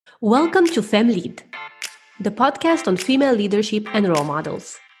Welcome to FemLead, the podcast on female leadership and role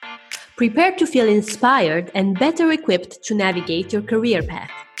models. Prepare to feel inspired and better equipped to navigate your career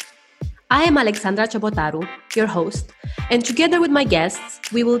path. I am Alexandra Chabotaru, your host, and together with my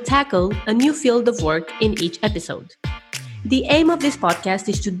guests, we will tackle a new field of work in each episode. The aim of this podcast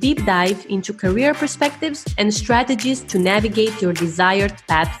is to deep dive into career perspectives and strategies to navigate your desired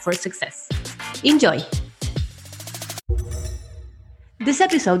path for success. Enjoy! This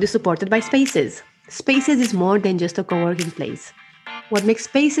episode is supported by Spaces. Spaces is more than just a co-working place. What makes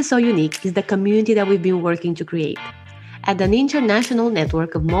Spaces so unique is the community that we've been working to create. Add an international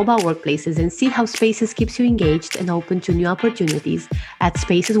network of mobile workplaces and see how Spaces keeps you engaged and open to new opportunities at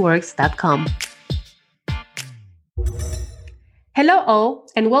spacesworks.com. Hello all,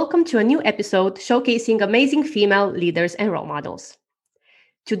 and welcome to a new episode showcasing amazing female leaders and role models.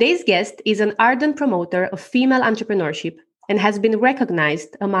 Today's guest is an ardent promoter of female entrepreneurship and has been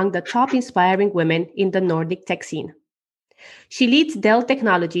recognized among the top inspiring women in the Nordic tech scene. She leads Dell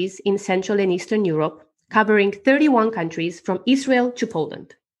Technologies in Central and Eastern Europe, covering 31 countries from Israel to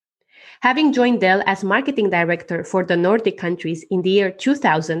Poland. Having joined Dell as marketing director for the Nordic countries in the year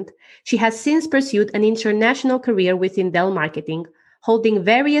 2000, she has since pursued an international career within Dell marketing, holding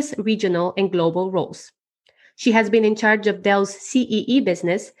various regional and global roles. She has been in charge of Dell's CEE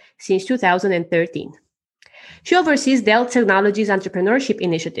business since 2013. She oversees Dell Technologies entrepreneurship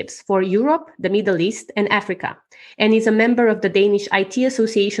initiatives for Europe, the Middle East, and Africa, and is a member of the Danish IT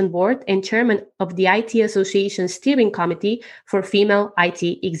Association Board and chairman of the IT Association Steering Committee for Female IT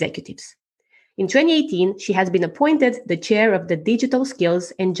Executives. In 2018, she has been appointed the chair of the Digital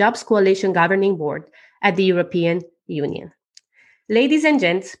Skills and Jobs Coalition Governing Board at the European Union. Ladies and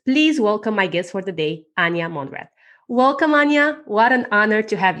gents, please welcome my guest for the day, Anya Monrad. Welcome, Anya. What an honor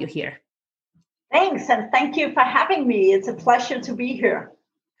to have you here. Thanks, and thank you for having me. It's a pleasure to be here.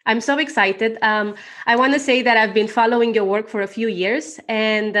 I'm so excited. I want to say that I've been following your work for a few years,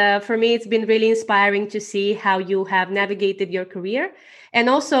 and for me, it's been really inspiring to see how you have navigated your career. And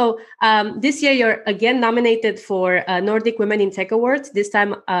also, this year, you're again nominated for Nordic Women in Tech Awards, this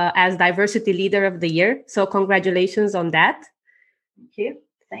time as Diversity Leader of the Year. So congratulations on that. Thank you.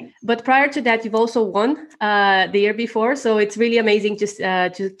 Thanks. But prior to that, you've also won the year before. So it's really amazing just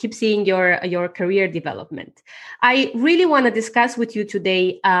to keep seeing your career development. I really want to discuss with you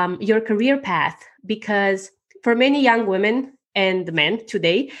today your career path, because for many young women and men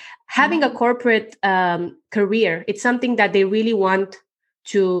today, having a corporate career, it's something that they really want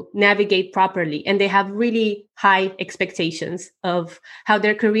to navigate properly. And they have really high expectations of how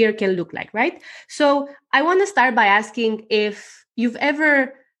their career can look like, right? So I want to start by asking if you've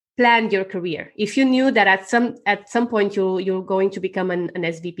ever planned your career, if you knew that at some point you're going to become an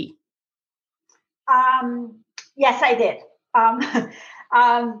SVP. Yes, I did.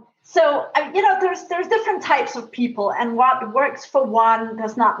 So there's different types of people, and what works for one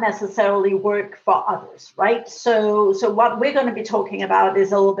does not necessarily work for others, right? So what we're going to be talking about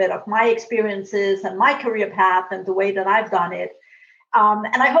is a little bit of my experiences and my career path and the way that I've done it.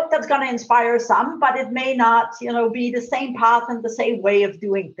 And I hope that's going to inspire some, but it may not, be the same path and the same way of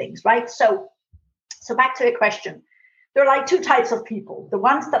doing things, right? So back to the question. There are like two types of people: the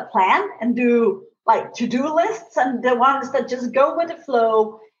ones that plan and do like to-do lists, and the ones that just go with the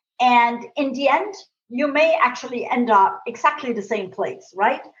flow. And in the end, you may actually end up exactly the same place,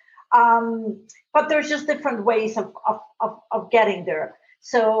 right? But there's just different ways of getting there.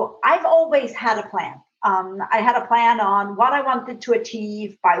 So I've always had a plan. I had a plan on what I wanted to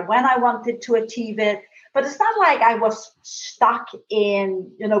achieve, by when I wanted to achieve it. But it's not like I was stuck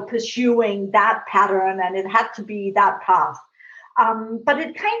in, pursuing that pattern and it had to be that path. But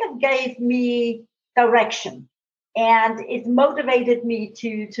it kind of gave me direction, and it motivated me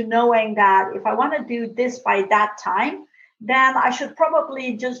to knowing that if I want to do this by that time, then I should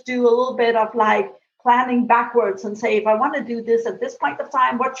probably just do a little bit of like planning backwards and say, if I want to do this at this point of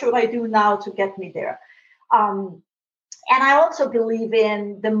time, what should I do now to get me there? And I also believe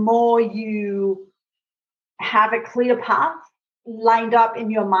in the more you have a clear path lined up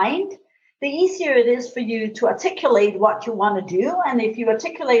in your mind, the easier it is for you to articulate what you want to do. And if you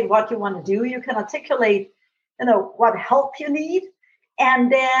articulate what you want to do, you can articulate, what help you need.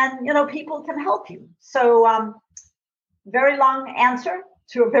 And then, people can help you. So very long answer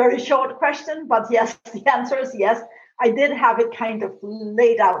to a very short question. But yes, the answer is yes. I did have it kind of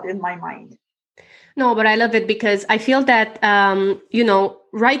laid out in my mind. No, but I love it because I feel that,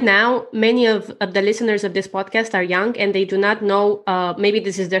 right now, many of the listeners of this podcast are young and they do not know, maybe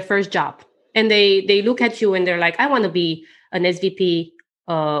this is their first job. And they look at you and they're like, I want to be an SVP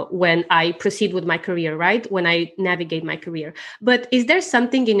when I proceed with my career, right? When I navigate my career. But is there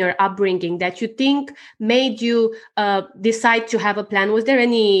something in your upbringing that you think made you decide to have a plan? Was there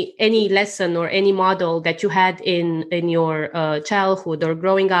any lesson or any model that you had in your childhood or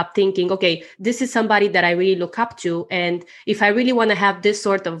growing up, thinking, okay, this is somebody that I really look up to, and if I really want to have this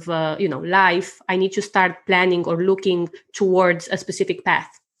sort of life, I need to start planning or looking towards a specific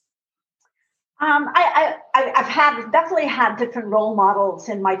path? I've definitely had different role models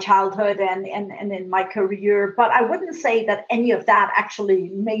in my childhood and in my career, but I wouldn't say that any of that actually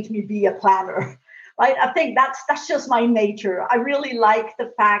made me be a planner, right? I think that's just my nature. I really like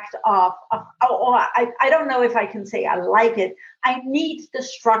the fact I don't know if I can say I like it. I need the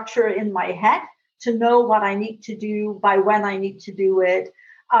structure in my head to know what I need to do by when I need to do it.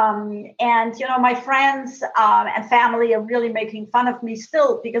 And my friends and family are really making fun of me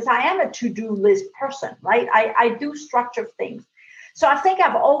still because I am a to-do list person, right? I do structure things. So I think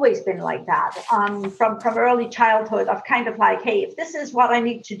I've always been like that from early childhood of kind of like, hey, if this is what I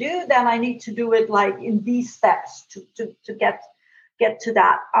need to do, then I need to do it like in these steps to get to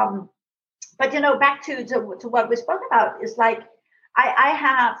that. But back to what we spoke about is like I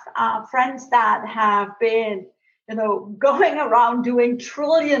have friends that have been going around doing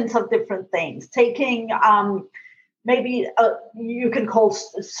trillions of different things, taking maybe you can call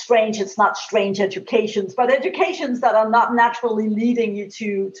strange, it's not strange educations, but educations that are not naturally leading you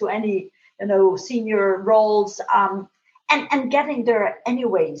to any, senior roles, and getting there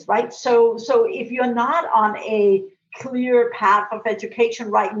anyways, right? So if you're not on a clear path of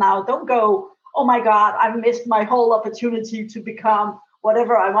education right now, don't go, oh my God, I missed my whole opportunity to become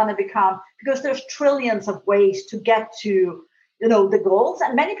whatever I want to become, because there's trillions of ways to get to, the goals.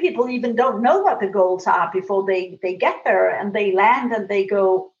 And many people even don't know what the goals are before they get there and they land and they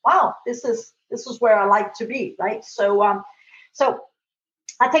go, wow, this is where I like to be, right? So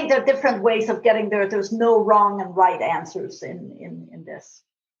I think there are different ways of getting there. There's no wrong and right answers in this.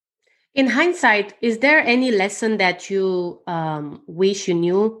 In hindsight, is there any lesson that you wish you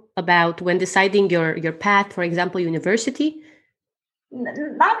knew about when deciding your path, for example, university?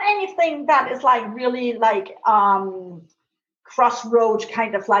 Not anything that is like really like crossroads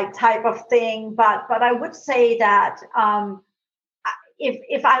kind of like type of thing, but I would say that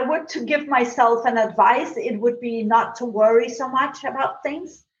if I were to give myself an advice, it would be not to worry so much about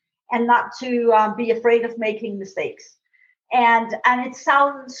things and not to be afraid of making mistakes. And it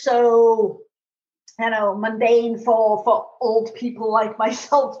sounds so mundane for old people like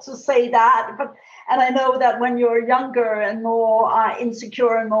myself to say that, and I know that when you're younger and more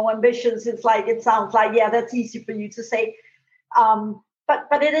insecure and more ambitious, it sounds like, yeah, that's easy for you to say,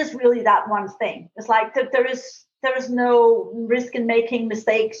 but it is really that one thing. It's like that there is no risk in making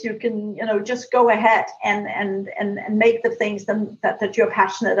mistakes. You can just go ahead and make the things that you're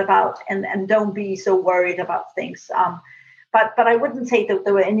passionate about, and don't be so worried about things. But I wouldn't say that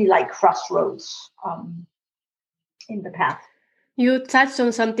there were any like crossroads in the path. You touched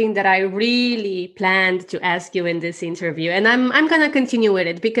on something that I really planned to ask you in this interview, and I'm going to continue with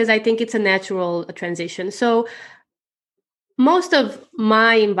it because I think it's a natural transition. So most of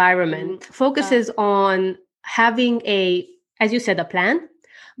my environment focuses on having as you said, a plan,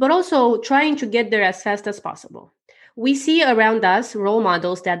 but also trying to get there as fast as possible. We see around us role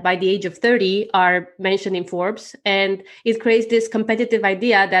models that by the age of 30 are mentioned in Forbes, and it creates this competitive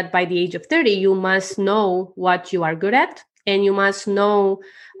idea that by the age of 30, you must know what you are good at, and you must know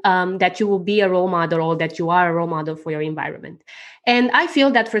that you will be a role model, or that you are a role model for your environment. And I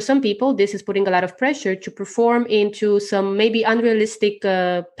feel that for some people, this is putting a lot of pressure to perform into some maybe unrealistic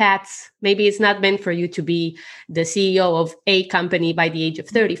paths. Maybe it's not meant for you to be the CEO of a company by the age of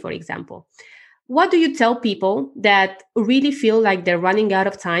 30, for example. What do you tell people that really feel like they're running out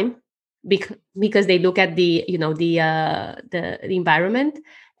of time because they look at the environment?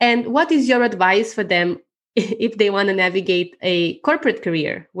 And what is your advice for them if they want to navigate a corporate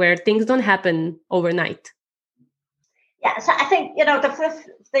career where things don't happen overnight? Yeah, so I think, the first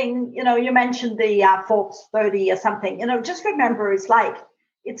thing, you mentioned the Forbes 30 or something, just remember it's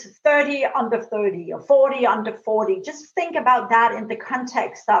 30 under 30 or 40 under 40. Just think about that in the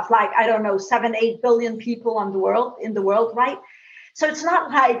context of 7-8 billion people in the world, right? So it's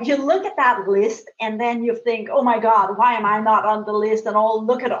not like you look at that list and then you think, oh my God, why am I not on the list? And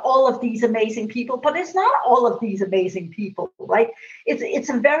look at all of these amazing people. But it's not all of these amazing people, right? It's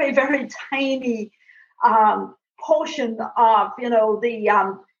a very, very tiny portion of,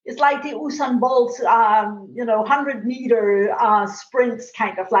 it's like the Usain Bolt, 100-meter sprints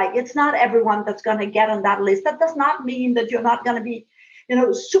kind of like. It's not everyone that's going to get on that list. That does not mean that you're not going to be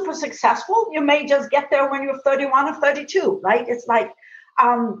super successful. You may just get there when you're 31 or 32, right? It's like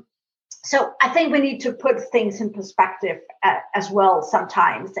So I think we need to put things in perspective as well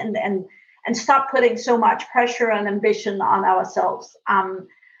sometimes, and stop putting so much pressure and ambition on ourselves.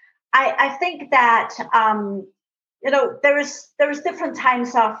 I think that there is different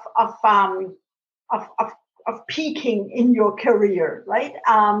times of peaking in your career, right?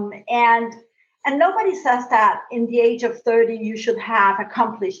 And nobody says that in the age of 30 you should have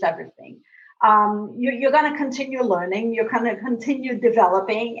accomplished everything. You're going to continue learning, you're going to continue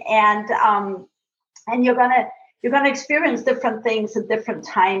developing, and you're going to experience different things at different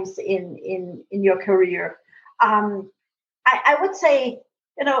times in your career. I would say,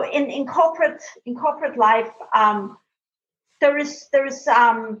 in corporate life, there is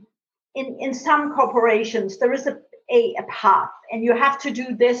in some corporations there is a path, and you have to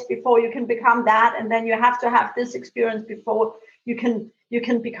do this before you can become that, and then you have to have this experience before you can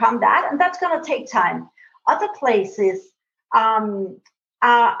become that, and that's going to take time. Other places are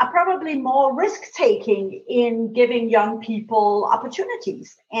probably more risk taking in giving young people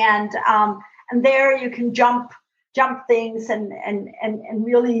opportunities, and there you can jump things and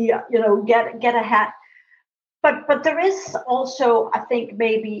really get ahead. But there is also, I think,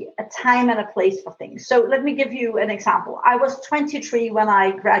 maybe a time and a place for things. So let me give you an example. I was 23 when I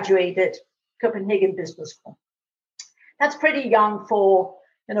graduated Copenhagen Business School. That's pretty young for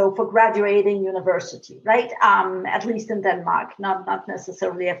graduating university, right? At least in Denmark, not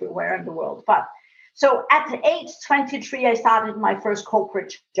necessarily everywhere in the world. But so at age 23, I started my first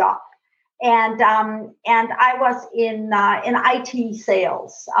corporate job. And I was in IT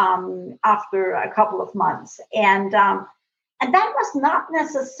sales after a couple of months, and that was not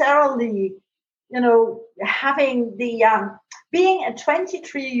necessarily, having the being a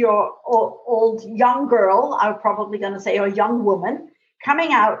 23-year-old young girl, I'm probably going to say, or young woman,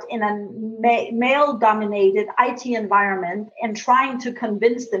 coming out in a male-dominated IT environment and trying to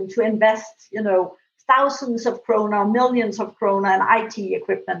convince them to invest, thousands of krona, millions of krona in IT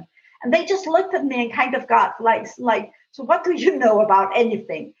equipment. And they just looked at me and kind of got like, so what do you know about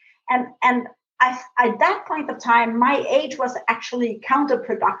anything? And at that point of time, my age was actually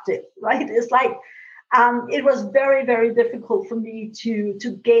counterproductive, right? It's like, it was very, very difficult for me to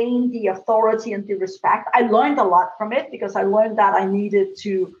gain the authority and the respect. I learned a lot from it because I learned that I needed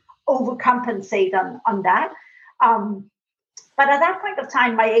to overcompensate on that. But at that point of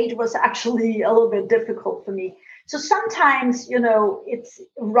time, my age was actually a little bit difficult for me. So sometimes, it's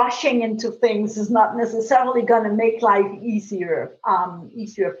rushing into things is not necessarily going to make life easier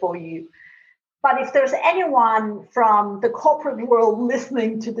for you. But if there's anyone from the corporate world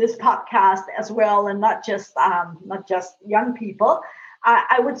listening to this podcast as well, and not just young people,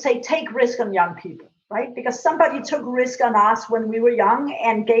 I would say take risk on young people, right? Because somebody took risk on us when we were young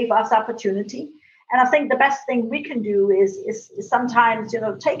and gave us opportunity. And I think the best thing we can do is sometimes,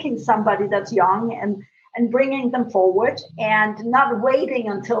 taking somebody that's young and bringing them forward and not waiting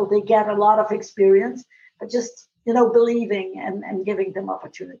until they get a lot of experience, but just, believing and giving them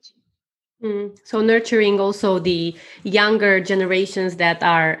opportunity. So nurturing also the younger generations that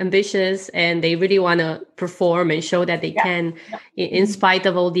are ambitious and they really want to perform and show that they can, in spite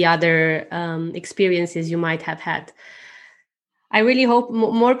of all the other experiences you might have had. I really hope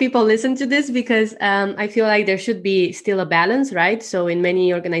more people listen to this because I feel like there should be still a balance, right? So in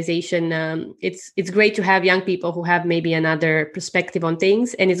many organizations, it's great to have young people who have maybe another perspective on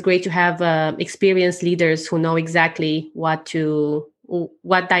things. And it's great to have experienced leaders who know exactly what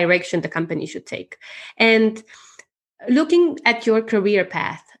direction the company should take. And looking at your career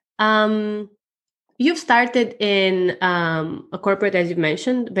path, you've started in a corporate, as you've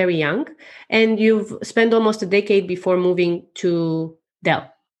mentioned, very young, and you've spent almost a decade before moving to Dell,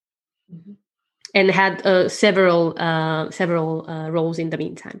 and had several roles in the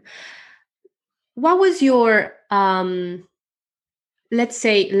meantime. What was your, let's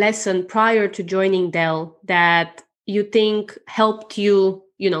say, lesson prior to joining Dell that you think helped you,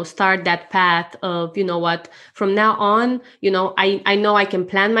 start that path of, what, from now on, I know I can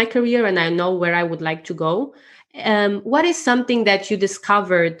plan my career and I know where I would like to go. What is something that you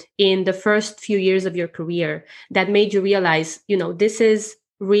discovered in the first few years of your career that made you realize, this is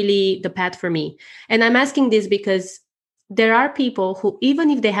really the path for me? And I'm asking this because there are people who,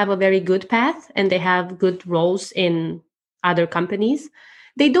 even if they have a very good path and they have good roles in other companies,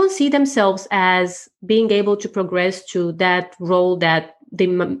 they don't see themselves as being able to progress to that role that they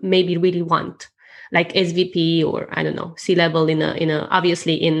maybe really want, like SVP or I don't know, C-level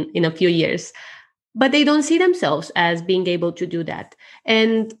obviously in a few years, but they don't see themselves as being able to do that.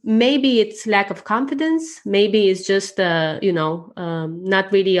 And maybe it's lack of confidence. Maybe it's just not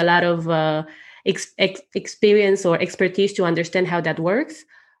really a lot of experience or expertise to understand how that works.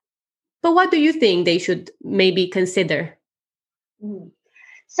 But what do you think they should maybe consider?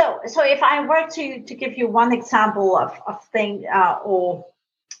 So if I were to give you one example of thing or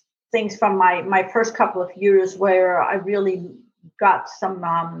things from my first couple of years where I really got some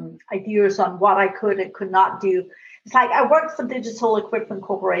ideas on what I could and could not do. It's like I worked for Digital Equipment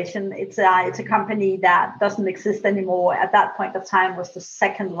Corporation. It's a company that doesn't exist anymore. At that point of time, was the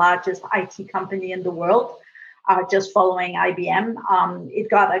second largest IT company in the world, just following IBM. It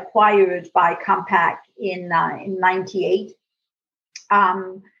got acquired by Compaq in '98.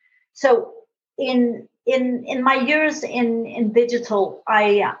 So in my years in digital,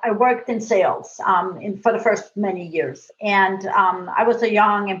 I worked in sales for the first many years, and I was a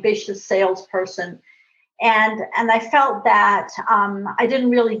young, ambitious salesperson, and I felt that I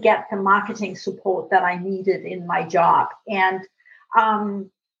didn't really get the marketing support that I needed in my job, and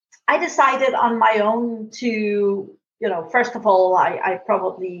I decided on my own to, first of all, I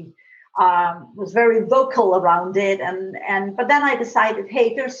probably was very vocal around it, but then I decided,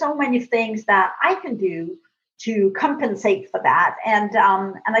 hey, there's so many things that I can do to compensate for that, and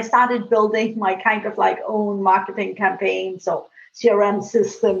I started building my kind of like own marketing campaigns or CRM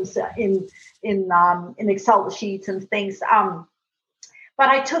systems in Excel sheets and things. But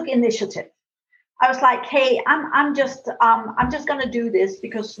I took initiative. I was like, hey, I'm just going to do this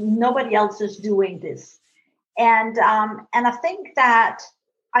because nobody else is doing this, and I think that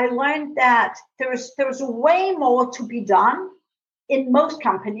I learned that there's way more to be done in most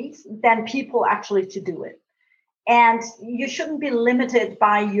companies than people actually to do it. And you shouldn't be limited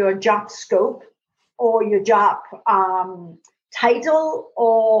by your job scope or your job title,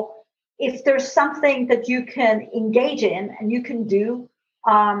 or if there's something that you can engage in and you can do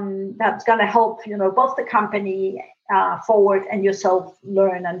that's going to help, both the company forward and yourself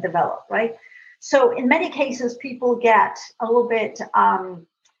learn and develop, right? So in many cases, people get a little bit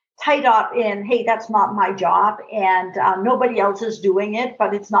tied up in, hey, that's not my job, and nobody else is doing it,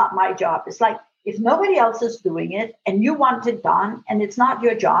 but it's not my job. It's like, if nobody else is doing it and you want it done and it's not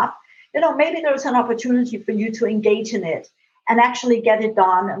your job, maybe there's an opportunity for you to engage in it and actually get it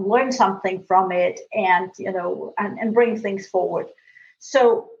done and learn something from it, and and bring things forward.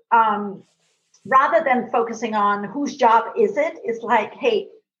 So rather than focusing on whose job is it, it's like, hey,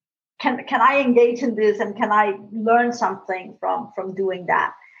 can I engage in this, and can I learn something from doing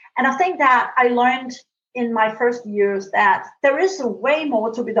that? And I think that I learned in my first years that there is a way more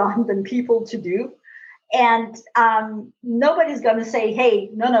to be done than people to do. And nobody's going to say, hey,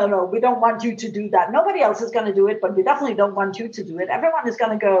 no, we don't want you to do that. Nobody else is going to do it, but we definitely don't want you to do it. Everyone is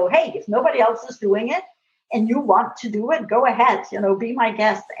going to go, hey, if nobody else is doing it and you want to do it, go ahead, be my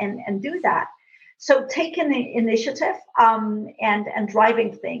guest and do that. So taking the initiative and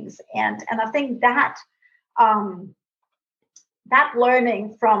driving things. And I think that that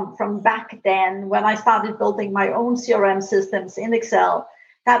learning from back then, when I started building my own CRM systems in Excel,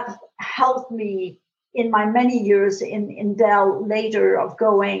 that helped me in my many years in Dell later of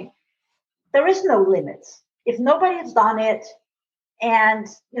going, there is no limits. If nobody has done it and,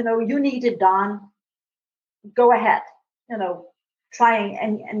 you need it done, go ahead, try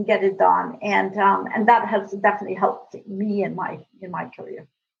and get it done. And that has definitely helped me in my career.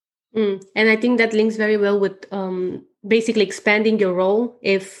 And I think that links very well with basically expanding your role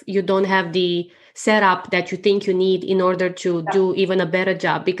if you don't have the setup that you think you need in order to do even a better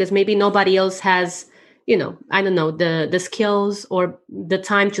job, because maybe nobody else has, I don't know, the skills or the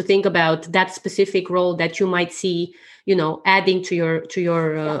time to think about that specific role that you might see, adding to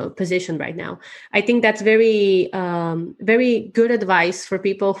your position right now. I think that's very, very good advice for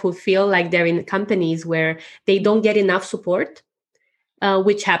people who feel like they're in companies where they don't get enough support.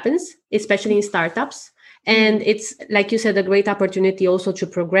 Which happens, especially in startups. And it's, like you said, a great opportunity also to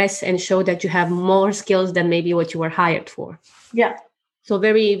progress and show that you have more skills than maybe what you were hired for. Yeah. So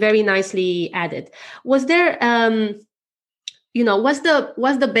very, very nicely added. Was there, what's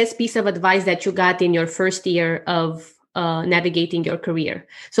the best piece of advice that you got in your first year of navigating your career?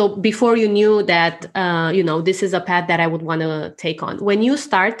 So before you knew that, this is a path that I would want to take on. When you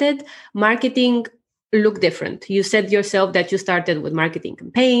started, marketing look different. You said yourself that you started with marketing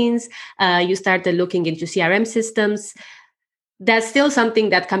campaigns, you started looking into CRM systems. That's still something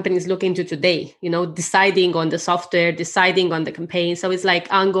that companies look into today, deciding on the software, deciding on the campaign. So it's like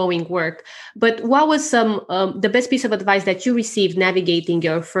ongoing work. But what was the best piece of advice that you received navigating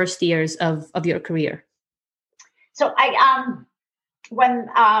your first years of your career? So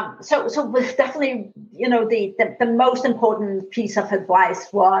was definitely, the most important piece of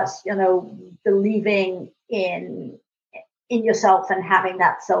advice was, believing in in yourself and having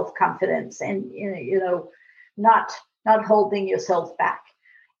that self-confidence and, not holding yourself back.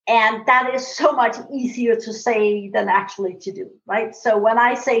 And that is so much easier to say than actually to do, right? So when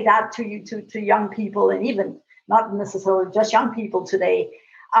I say that to you, to young people, and even not necessarily just young people today,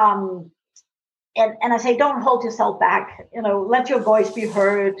 and I say, don't hold yourself back, let your voice be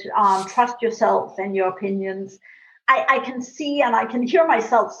heard, trust yourself and your opinions. I can see and I can hear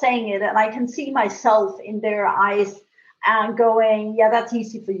myself saying it, and I can see myself in their eyes and going, yeah, that's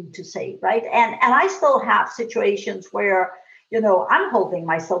easy for you to say, right? And I still have situations where, I'm holding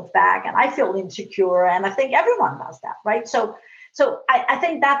myself back and I feel insecure, and I think everyone does that, right? So I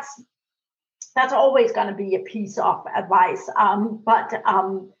think that's always going to be a piece of advice. But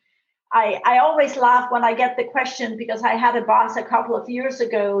I always laugh when I get the question, because I had a boss a couple of years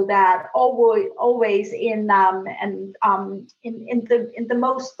ago that always in the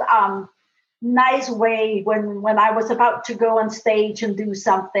most nice way, when I was about to go on stage and do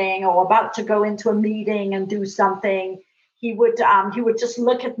something, or about to go into a meeting and do something, he would just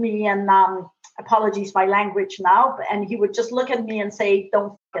look at me and apologies my language now, and he would just look at me and say,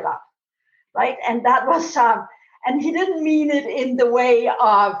 "Don't f it up," right? And that was. And he didn't mean it in the way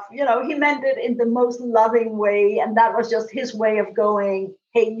of, he meant it in the most loving way. And that was just his way of going,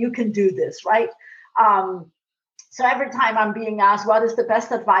 hey, you can do this, right? So every time I'm being asked, what is the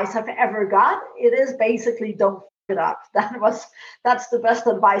best advice I've ever got? It is basically, don't f it up. That's the best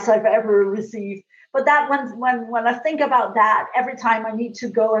advice I've ever received. But that when I think about that, every time I need to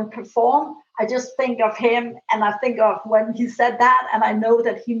go and perform, I just think of him, and I think of when he said that, and I know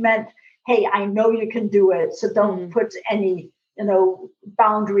that he meant, hey, I know you can do it, so don't put any,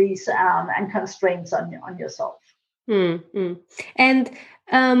 boundaries and constraints on yourself. And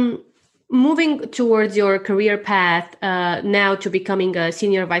moving towards your career path now to becoming a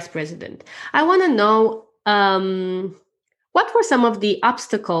senior vice president, I want to know what were some of the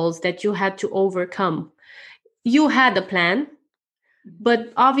obstacles that you had to overcome? You had a plan,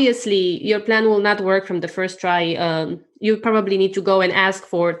 but obviously your plan will not work from the first try. You probably need to go and ask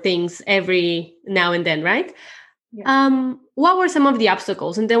for things every now and then, right? Yeah. What were some of the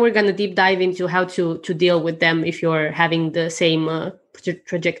obstacles? And then we're going to deep dive into how to deal with them if you're having the same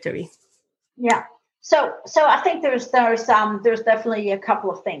trajectory. Yeah. So I think there's definitely a couple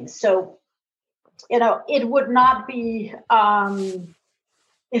of things. So, it would not be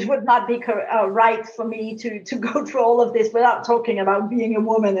right for me to go through all of this without talking about being a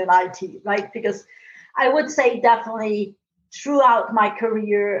woman in IT, right? Because I would say definitely throughout my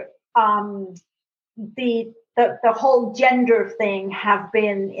career, the whole gender thing have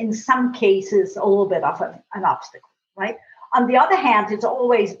been in some cases a little bit of an obstacle, right? On the other hand, it's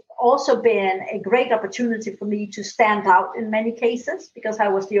always also been a great opportunity for me to stand out in many cases, because I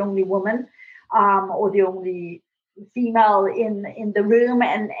was the only woman or the only female in the room,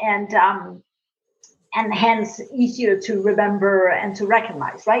 and hence easier to remember and to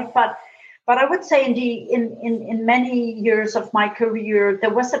recognize, right? But I would say in many years of my career,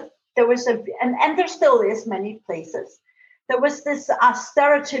 there was and there still is many places, there was this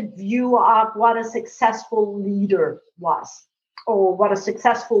stereotype view of what a successful leader was, or what a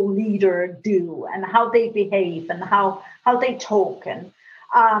successful leader do, and how they behave, and how they talk, and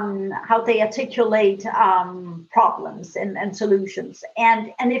how they articulate problems and solutions.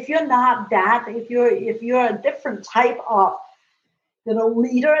 And if you're not that, if you're a different type of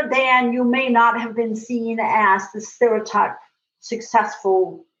leader, then you may not have been seen as the stereotype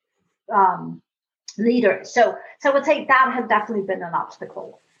successful leader. So I would say that had definitely been an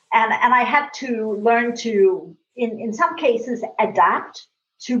obstacle. And I had to learn to, in some cases, adapt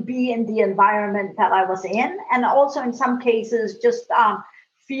to be in the environment that I was in. And also in some cases, just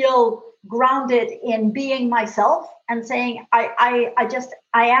feel grounded in being myself and saying, I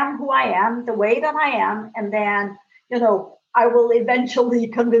am who I am, the way that I am. And then, I will eventually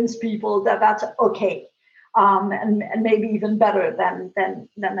convince people that that's okay. And maybe even better than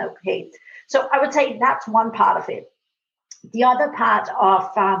okay. So I would say that's one part of it. The other part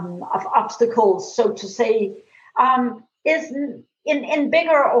of obstacles, so to say, is in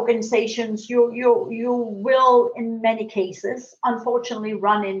bigger organizations, you will, in many cases, unfortunately,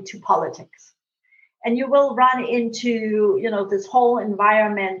 run into politics, and you will run into this whole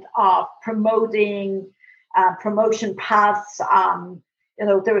environment of promoting promotion paths.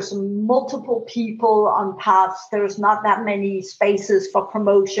 There's multiple people on paths. There's not that many spaces for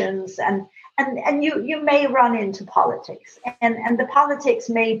promotions, and you may run into politics, and the politics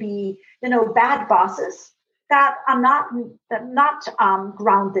may be bad bosses that are not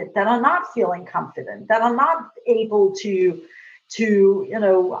grounded, that are not feeling confident, that are not able to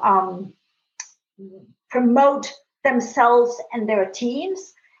promote themselves and their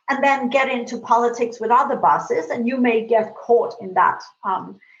teams, and then get into politics with other bosses, and you may get caught in that.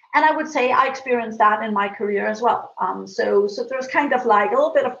 And I would say I experienced that in my career as well. So there's kind of like a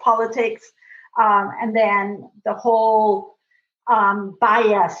little bit of politics, and then the whole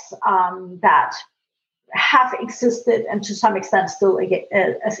bias that have existed and to some extent still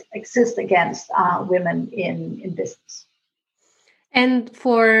exist against women in business. And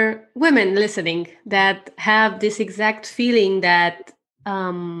for women listening that have this exact feeling that,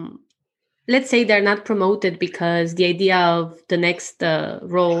 let's say they're not promoted because the idea of the next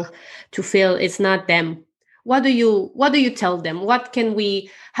role to fill is not them, what do you tell them?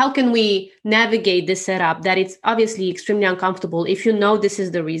 How can we navigate this setup that it's obviously extremely uncomfortable if you know this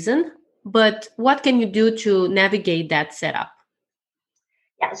is the reason, but what can you do to navigate that setup?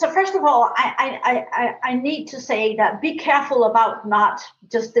 Yeah. So first of all, I need to say that be careful about not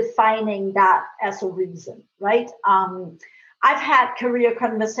just defining that as a reason, right? I've had career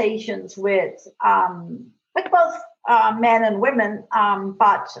conversations with both men and women,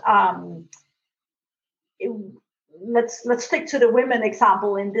 but let's stick to the women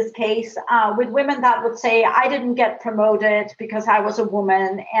example in this case. With women that would say, I didn't get promoted because I was a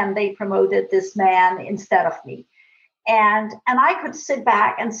woman, and they promoted this man instead of me. And I could sit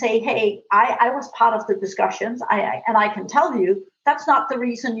back and say, hey, I was part of the discussions. And I can tell you that's not the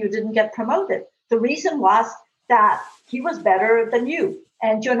reason you didn't get promoted. The reason was that he was better than you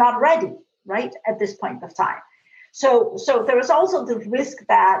and you're not ready, right, at this point of time. So there is also the risk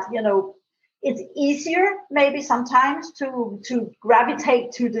that, it's easier maybe sometimes to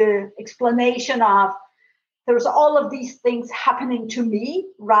gravitate to the explanation of there's all of these things happening to me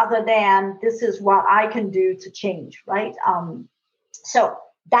rather than this is what I can do to change, right? So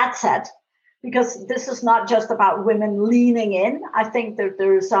that said, because this is not just about women leaning in, I think that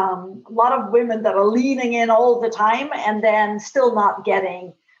there's a lot of women that are leaning in all the time and then still not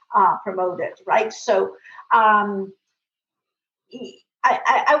getting promoted, right? So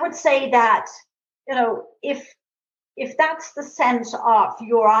I would say that, if that's the sense of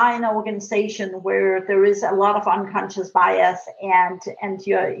you are in an organization where there is a lot of unconscious bias and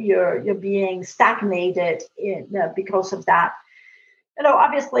you're being stagnated because of that,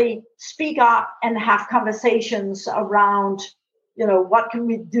 obviously speak up and have conversations around, what can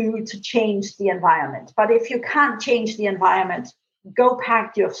we do to change the environment? But if you can't change the environment, go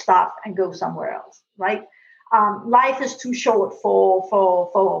pack your stuff and go somewhere else, right? Life is too short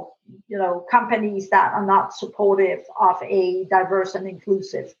for companies that are not supportive of a diverse and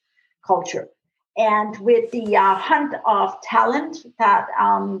inclusive culture. And with the hunt of talent that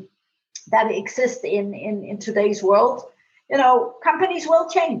exists in today's world, companies will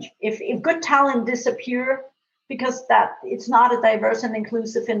change. If good talent disappear because that it's not a diverse and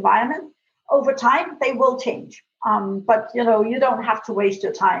inclusive environment, over time they will change. But you don't have to waste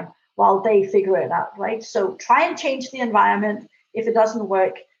your time while they figure it out, right? So try and change the environment. If it doesn't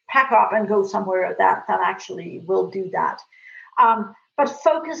work, pack up and go somewhere that actually will do that. But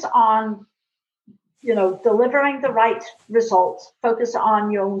focus on, delivering the right results. Focus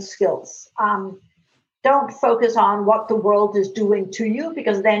on your own skills. Don't focus on what the world is doing to you,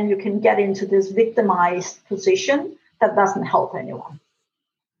 because then you can get into this victimized position that doesn't help anyone.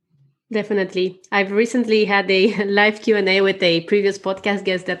 Definitely. I've recently had a live Q&A with a previous podcast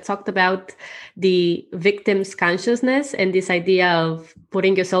guest that talked about the victim's consciousness and this idea of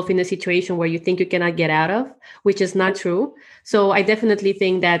putting yourself in a situation where you think you cannot get out of, which is not true. So I definitely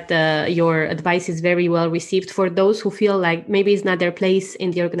think that your advice is very well received for those who feel like maybe it's not their place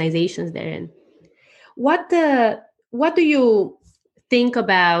in the organizations they're in. What do you think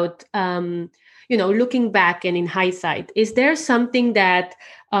about, looking back and in hindsight? Is there something that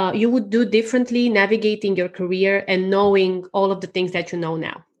you would do differently navigating your career and knowing all of the things that you know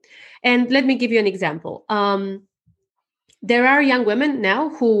now? And let me give you an example. There are young women now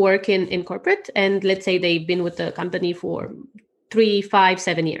who work in corporate, and let's say they've been with the company for 3, 5,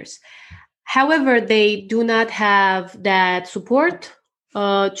 7 years. However, they do not have that support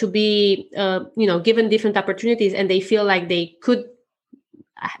to be, given different opportunities, and they feel like they could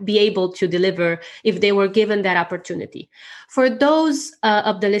be able to deliver if they were given that opportunity. For those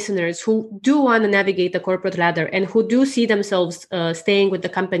of the listeners who do want to navigate the corporate ladder and who do see themselves staying with the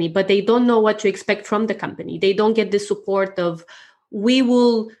company, but they don't know what to expect from the company, they don't get the support of, we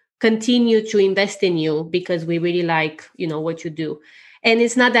will continue to invest in you because we really like, what you do. And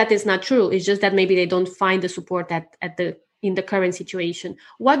it's not that it's not true. It's just that maybe they don't find the support in the current situation.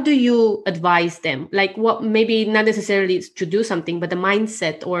 What do you advise them? Like, what, maybe not necessarily to do something, but the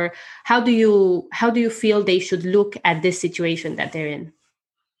mindset, or how do you feel they should look at this situation that they're in?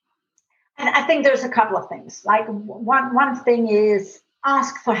 I think there's a couple of things. Like one thing is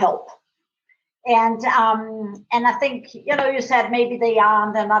ask for help. And I think, you said maybe they're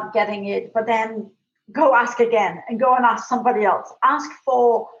not getting it, but then go ask again and go and ask somebody else. Ask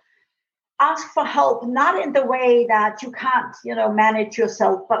for help, not in the way that you can't, manage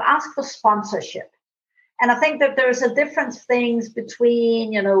yourself, but ask for sponsorship. And I think that there's a difference things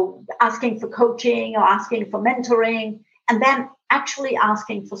between, asking for coaching or asking for mentoring and then actually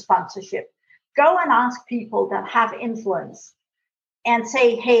asking for sponsorship. Go and ask people that have influence and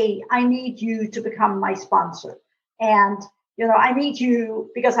say, hey, I need you to become my sponsor. And, I need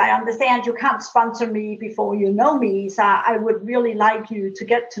you because I understand you can't sponsor me before you know me. So I would really like you to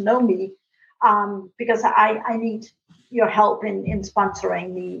get to know me because I need your help in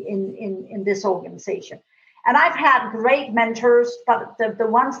sponsoring me in this organization. And I've had great mentors, but the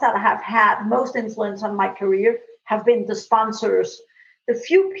ones that have had most influence on my career have been the sponsors, the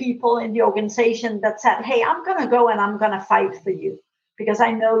few people in the organization that said, hey, I'm going to go and I'm going to fight for you because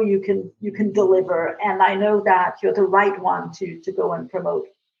I know you can deliver. And I know that you're the right one to go and promote.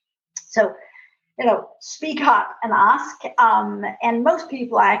 So, speak up and ask. And most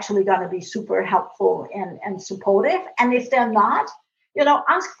people are actually going to be super helpful and supportive. And if they're not,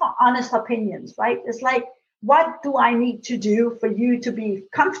 ask for honest opinions, right? It's like, what do I need to do for you to be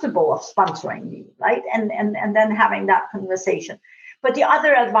comfortable of sponsoring me, right? And then having that conversation. But the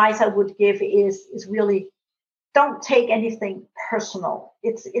other advice I would give is really don't take anything personal.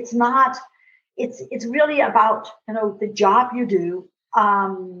 It's really about, the job you do,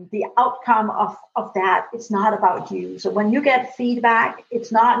 the outcome of that. It's not about you. So when you get feedback,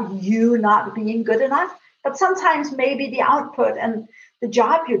 it's not you not being good enough, but sometimes maybe the output and the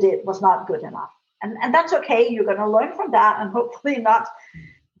job you did was not good enough. And that's okay. You're going to learn from that and hopefully not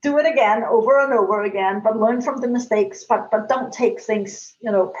do it again over and over again, but learn from the mistakes, but don't take things,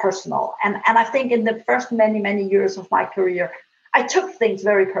 personal. And I think in the first many, many years of my career, I took things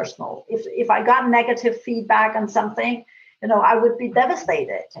very personal. If I got negative feedback on something, I would be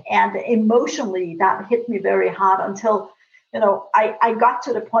devastated. And emotionally, that hit me very hard until, I got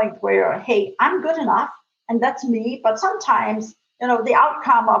to the point where, hey, I'm good enough and that's me. But sometimes, the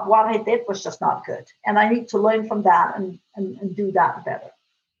outcome of what I did was just not good. And I need to learn from that and do that better.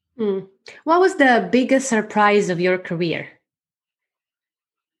 Mm. What was the biggest surprise of your career?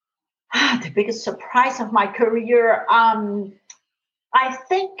 The biggest surprise of my career, I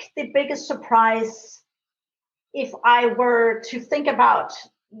think the biggest surprise, if I were to think about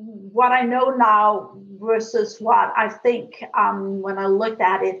what I know now versus what I think when I looked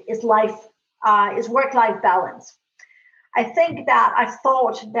at it, is work-life balance. I think that I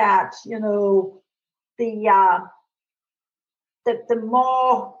thought that, the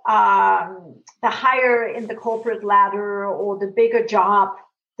more, the higher in the corporate ladder or the bigger job,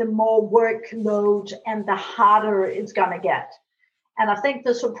 the more workload and the harder it's going to get. And I think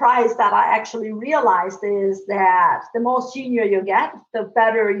the surprise that I actually realized is that the more senior you get, the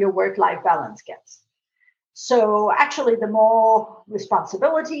better your work-life balance gets. So actually, the more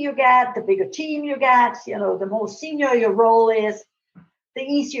responsibility you get, the bigger team you get, the more senior your role is, the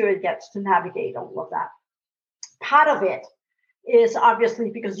easier it gets to navigate all of that. Part of it is obviously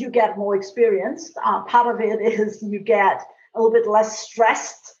because you get more experience. Part of it is you get a little bit less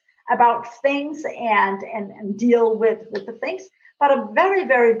stressed about things and deal with the things. But a very,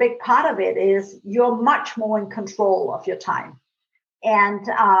 very big part of it is you're much more in control of your time. And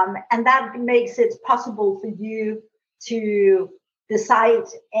that makes it possible for you to decide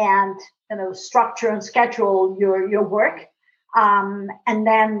and structure and schedule your work, and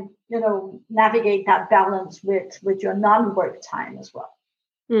then navigate that balance with your non-work time as well.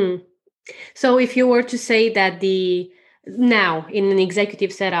 So if you were to say that now in an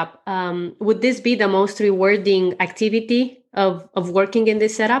executive setup, would this be the most rewarding activity of working in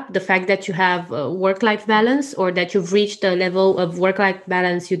this setup? The fact that you have work-life balance, or that you've reached a level of work-life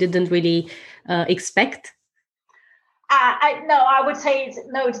balance you didn't really expect? I would say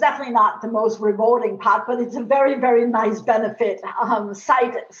it's definitely not the most rewarding part, but it's a very, very nice benefit,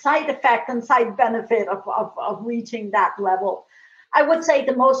 side effect and side benefit of reaching that level. I would say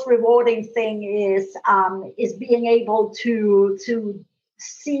the most rewarding thing is being able to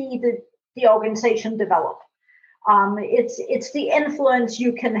see the organization develop. It's the influence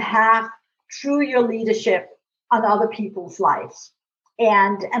you can have through your leadership on other people's lives,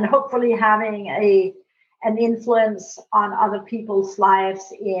 and hopefully having an influence on other people's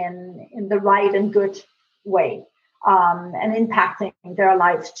lives in the right and good way, and impacting their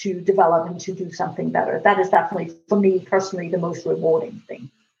lives to develop and to do something better. That is definitely, for me personally, the most rewarding thing.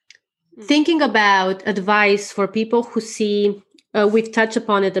 Thinking about advice for people who see we've touched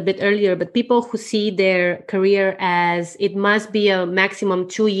upon it a bit earlier, but people who see their career as it must be a maximum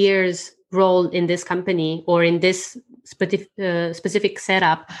 2 years role in this company or in this specific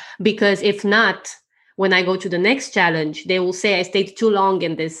setup, because if not, when I go to the next challenge, they will say I stayed too long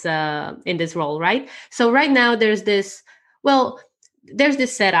in this role, right? So right now there's this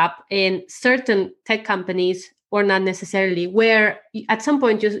setup in certain tech companies, or not necessarily, where at some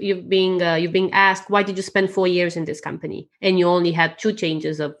point you've being asked, why did you spend 4 years in this company and you only had 2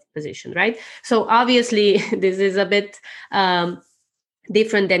 changes of position, right? So obviously this is a bit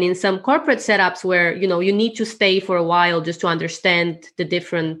different than in some corporate setups where you need to stay for a while just to understand the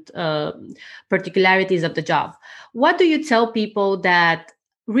different particularities of the job. What do you tell people that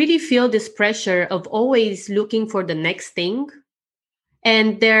really feel this pressure of always looking for the next thing,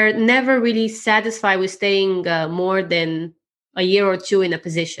 and they're never really satisfied with staying more than a year or two in a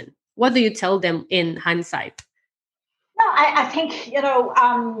position? What do you tell them in hindsight? No, I think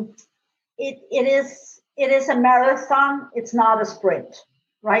it is a marathon. It's not a sprint,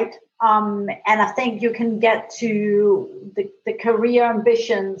 right? And I think you can get to the career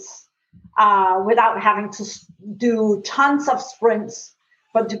ambitions without having to do tons of sprints,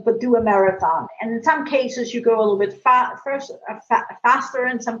 but do a marathon. And in some cases, you go a little bit faster.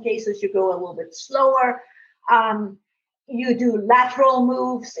 In some cases, you go a little bit slower. You do lateral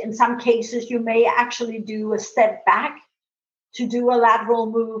moves. In some cases, you may actually do a step back to do a lateral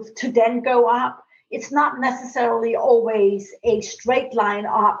move to then go up. It's not necessarily always a straight line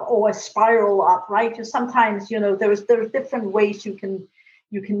up or a spiral up, right? Because sometimes, there's different ways you can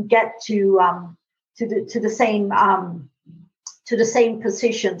get to the same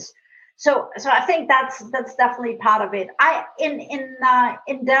positions. So I think that's definitely part of it. In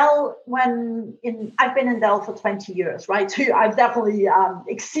Dell, I've been in Dell for 20 years, right? So I've definitely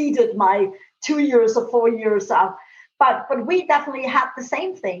exceeded my 2 years or 4 years. But we definitely had the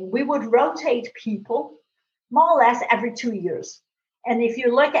same thing. We would rotate people more or less every 2 years. And if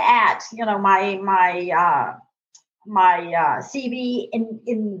you look at my CV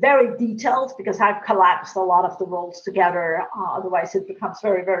in very detailed, because I've collapsed a lot of the roles together, otherwise it becomes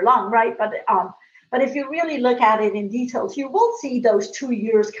very, very long, right? But if you really look at it in details, you will see those 2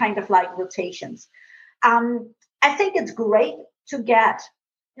 years kind of like rotations. I think it's great to get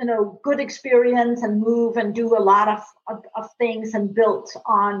good experience and move and do a lot of things and build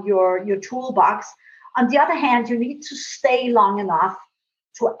on your toolbox. On the other hand, you need to stay long enough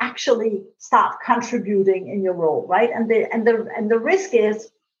to actually start contributing in your role, right? And the risk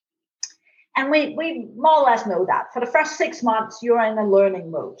is, and we more or less know that for the first 6 months you're in a learning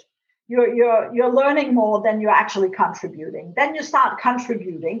mode. You're learning more than you're actually contributing. Then you start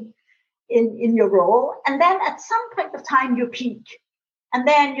contributing in your role, and then at some point of time you peak. And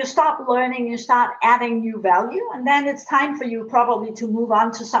then you stop learning, you start adding new value, and then it's time for you probably to move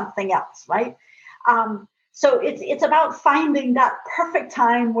on to something else, right? So it's about finding that perfect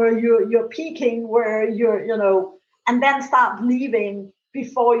time where you're peaking, where and then start leaving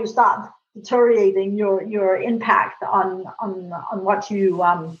before you start deteriorating your impact on what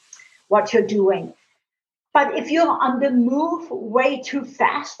you're doing. But if you're on the move way too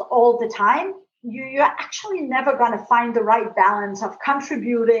fast all the time, you're actually never going to find the right balance of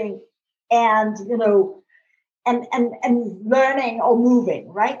contributing and and learning or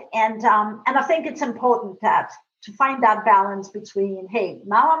moving, right? And I think it's important to find that balance between, hey,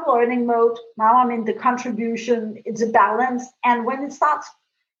 now I'm learning mode, now I'm in the contribution, it's a balance. And when it starts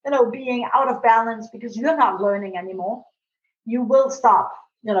being out of balance because you're not learning anymore, you will stop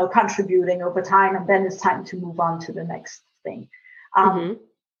contributing over time, and then it's time to move on to the next thing.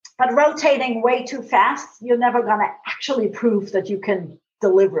 But rotating way too fast, you're never going to actually prove that you can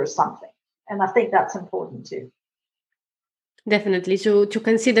deliver something. And I think that's important too. Definitely. So to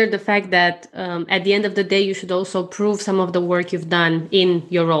consider the fact that at the end of the day, you should also prove some of the work you've done in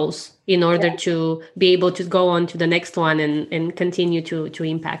your roles in order to be able to go on to the next one and continue to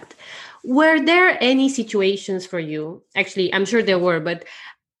impact. Were there any situations for you? Actually, I'm sure there were, but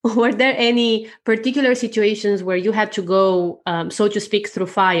were there any particular situations where you had to go, so to speak, through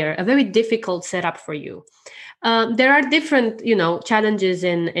fire, a very difficult setup for you? There are different, challenges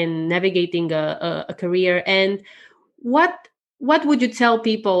in navigating a career. And what would you tell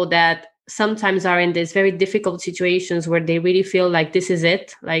people that sometimes are in these very difficult situations where they really feel like this is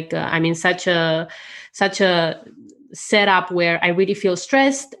it? Like I'm in such a setup where I really feel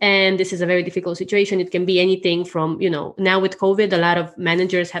stressed, and this is a very difficult situation. It can be anything from, now with COVID, a lot of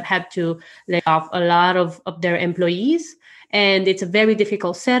managers have had to lay off a lot of their employees, and it's a very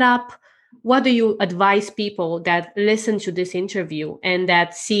difficult setup. What do you advise people that listen to this interview and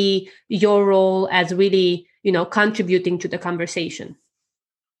that see your role as really, contributing to the conversation?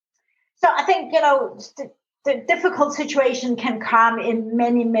 So I think, the difficult situation can come in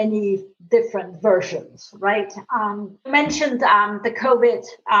many, many different versions, right? You mentioned the COVID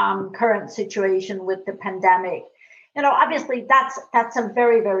current situation with the pandemic. Obviously that's a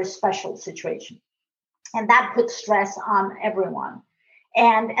very, very special situation. And that puts stress on everyone.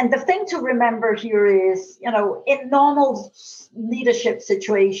 And the thing to remember here is, in normal leadership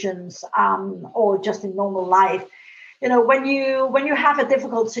situations, or just in normal life, when you have a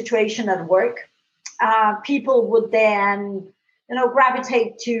difficult situation at work, people would then,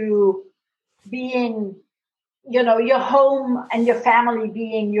 gravitate to being, your home and your family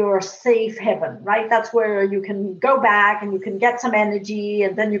being your safe haven, right? That's where you can go back and you can get some energy,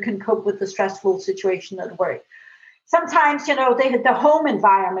 and then you can cope with the stressful situation at work. Sometimes, the home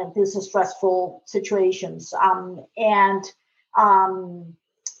environment is a stressful situations,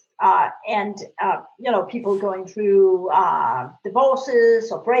 people going through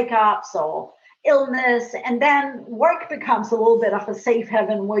divorces or breakups or illness, and then work becomes a little bit of a safe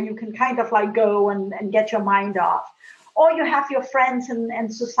haven where you can kind of like go and get your mind off. Or you have your friends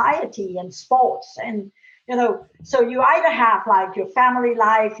and society and sports, and so you either have like your family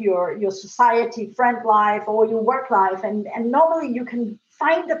life, your society friend life, or your work life, and normally you can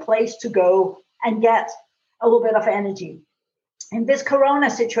find a place to go and get a little bit of energy. And this corona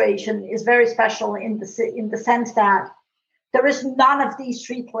situation is very special in the sense that there is none of these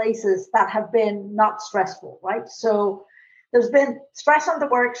three places that have been not stressful, right? So there's been stress on the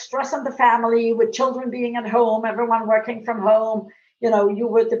work, stress on the family, with children being at home, everyone working from home. You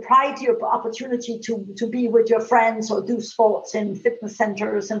were deprived your opportunity to be with your friends or do sports in fitness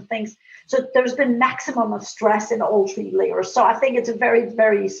centers and things. So there's been maximum of stress in all three layers. So I think it's a very,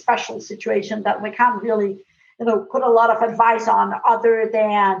 very special situation that we can't really, put a lot of advice on, other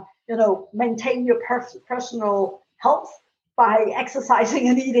than, maintain your personal health by exercising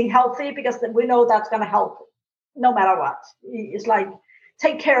and eating healthy, because we know that's going to help no matter what. It's like,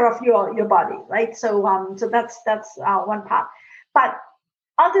 take care of your body, right? So that's one part. But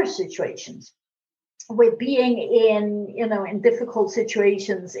other situations, with being in difficult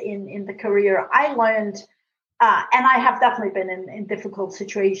situations in the career, I learned, and I have definitely been in difficult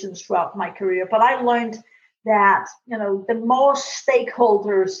situations throughout my career, but I learned that, the more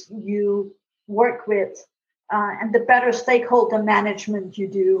stakeholders you work with, and the better stakeholder management you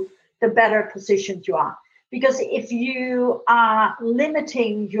do, the better positioned you are. Because if you are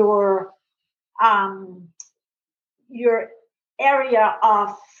limiting your area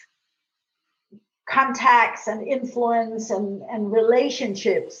of contacts and influence and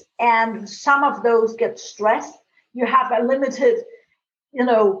relationships, and some of those get stressed, you have a limited,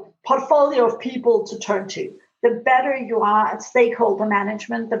 portfolio of people to turn to. The better you are at stakeholder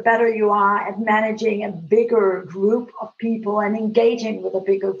management, the better you are at managing a bigger group of people and engaging with a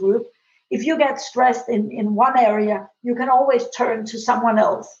bigger group. If you get stressed in one area, you can always turn to someone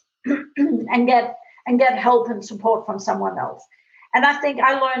else and get help and support from someone else. And I think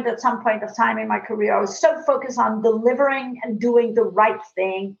I learned at some point of time in my career, I was so focused on delivering and doing the right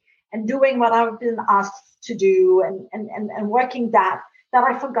thing and doing what I've been asked to do and working that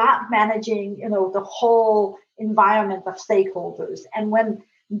I forgot managing, the whole environment of stakeholders. And when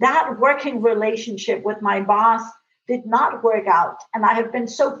that working relationship with my boss did not work out, and I have been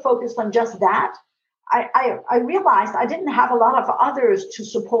so focused on just that, I realized I didn't have a lot of others to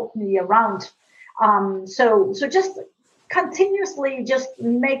support me around. So just continuously just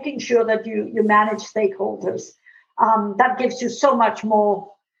making sure that you manage stakeholders, that gives you so much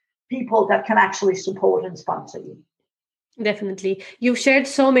more people that can actually support and sponsor you. Definitely. You've shared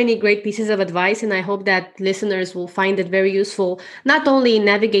so many great pieces of advice, and I hope that listeners will find it very useful, not only in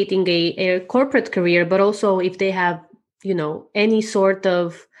navigating a corporate career, but also if they have, any sort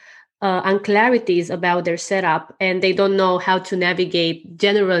of unclarities about their setup and they don't know how to navigate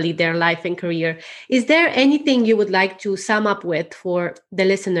generally their life and career. Is there anything you would like to sum up with for the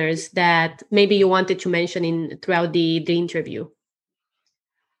listeners that maybe you wanted to mention throughout the interview?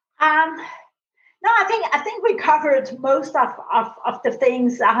 No, I think we covered most of the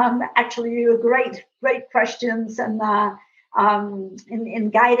things. Actually, great questions, and in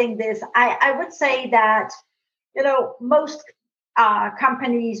guiding this, I would say that most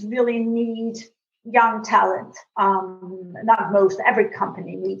companies really need young talent. Not most, every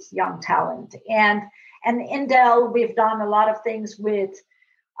company needs young talent, and in Dell we've done a lot of things with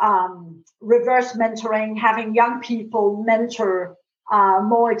reverse mentoring, having young people mentor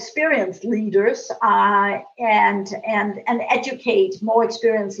more experienced leaders, and educate more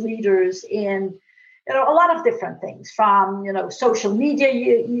experienced leaders in a lot of different things, from social media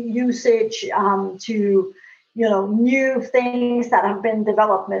usage to new things that have been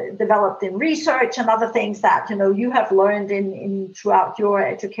developed in research and other things that you have learned in throughout your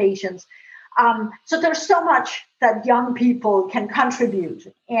educations. So there's so much that young people can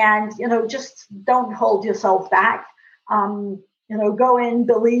contribute, and just don't hold yourself back. Go in,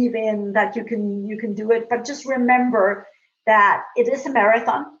 believe in that you can do it, but just remember that it is a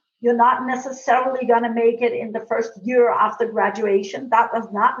marathon. You're not necessarily going to make it in the first year after graduation. That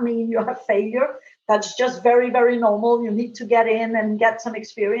does not mean you're a failure. That's just very, very normal. You need to get in and get some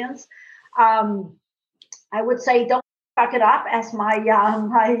experience. I would say don't fuck it up, as my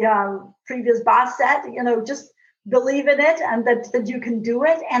previous boss said. Just believe in it and that you can do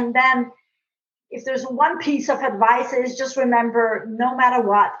it. And then if there's one piece of advice is just remember, no matter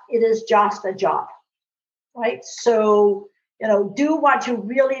what, it is just a job, right? So, do what you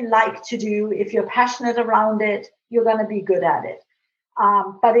really like to do. If you're passionate around it, you're going to be good at it.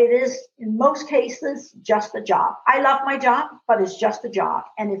 But it is, in most cases, just a job. I love my job, but it's just a job.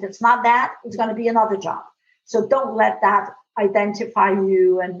 And if it's not that, it's going to be another job. So don't let that identify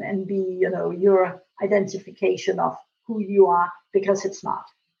you and be, your identification of who you are, because it's not.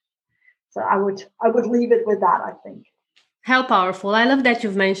 So I would leave it with that, I think. How powerful. I love that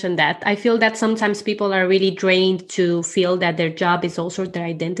you've mentioned that. I feel that sometimes people are really drained to feel that their job is also their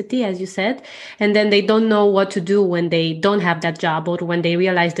identity, as you said, and then they don't know what to do when they don't have that job, or when they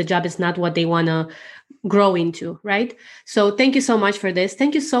realize the job is not what they want to grow into, right? So thank you so much for this.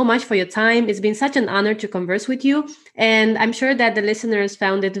 Thank you so much for your time. It's been such an honor to converse with you, and I'm sure that the listeners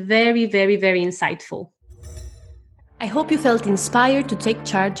found it very, very, very insightful. I hope you felt inspired to take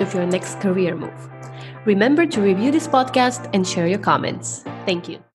charge of your next career move. Remember to review this podcast and share your comments. Thank you.